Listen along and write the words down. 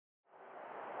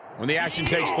When the action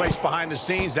takes place behind the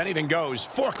scenes, anything goes.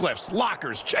 Forklifts,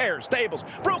 lockers, chairs, tables,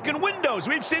 broken windows.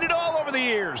 We've seen it all over the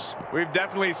years. We've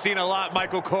definitely seen a lot,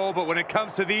 Michael Cole, but when it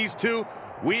comes to these two,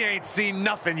 we ain't seen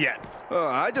nothing yet.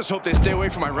 I just hope they stay away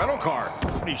from my rental car.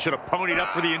 You should have ponied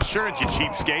up for the insurance, you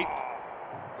cheapskate.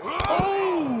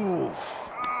 Oh!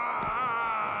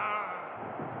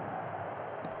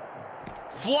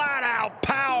 Flat out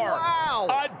power. Wow!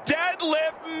 A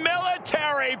deadlift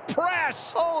military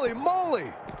press. Holy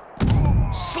moly!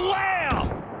 Slam!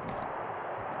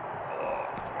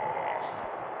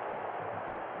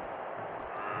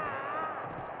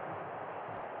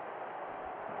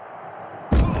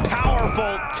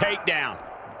 Powerful takedown.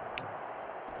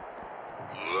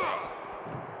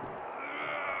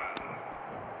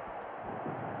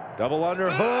 Double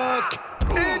underhook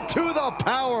into the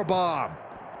power bomb.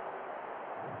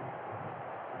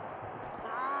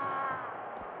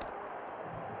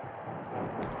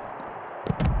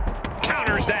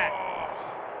 Counters that.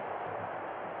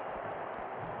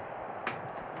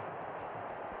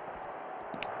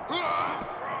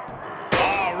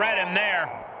 Oh, read him there.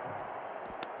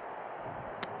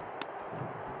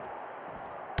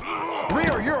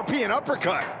 Rear European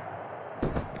uppercut.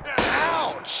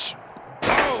 Ouch!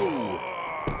 Oh!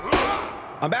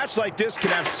 A match like this can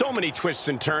have so many twists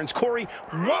and turns. Corey,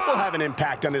 what will have an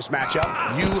impact on this matchup?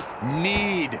 You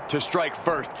need to strike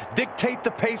first. Dictate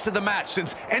the pace of the match,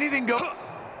 since anything goes.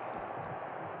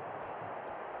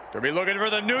 Could be looking for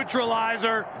the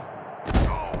neutralizer.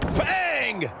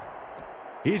 Bang!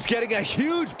 He's getting a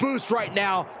huge boost right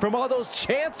now from all those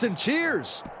chants and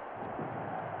cheers.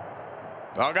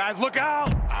 Oh, guys, look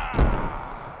out!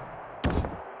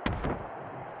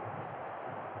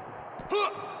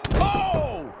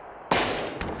 Oh!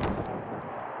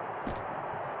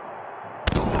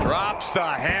 Drops the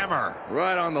hammer.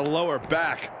 Right on the lower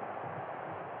back.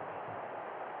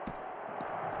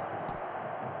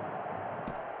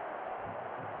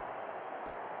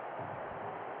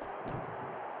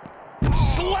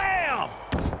 Slam!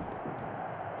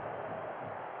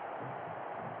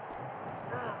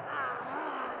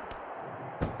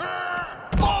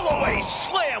 Follow-away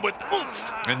slam with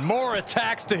oomph. And more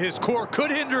attacks to his core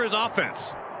could hinder his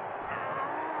offense.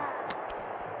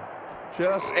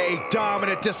 Just a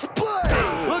dominant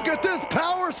display. Look at this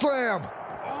power slam.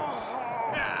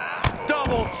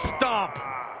 Double stomp.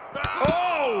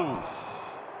 Oh!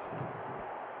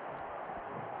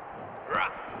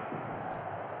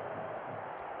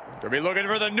 Could be looking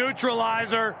for the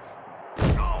neutralizer.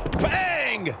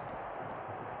 Bang!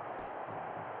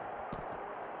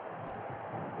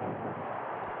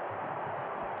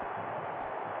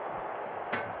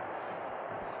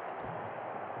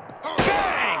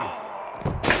 Bang!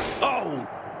 Oh!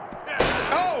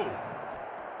 Oh!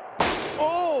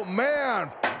 Oh,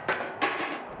 man.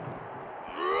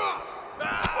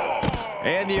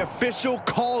 And the official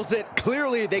calls it.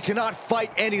 Clearly, they cannot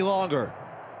fight any longer.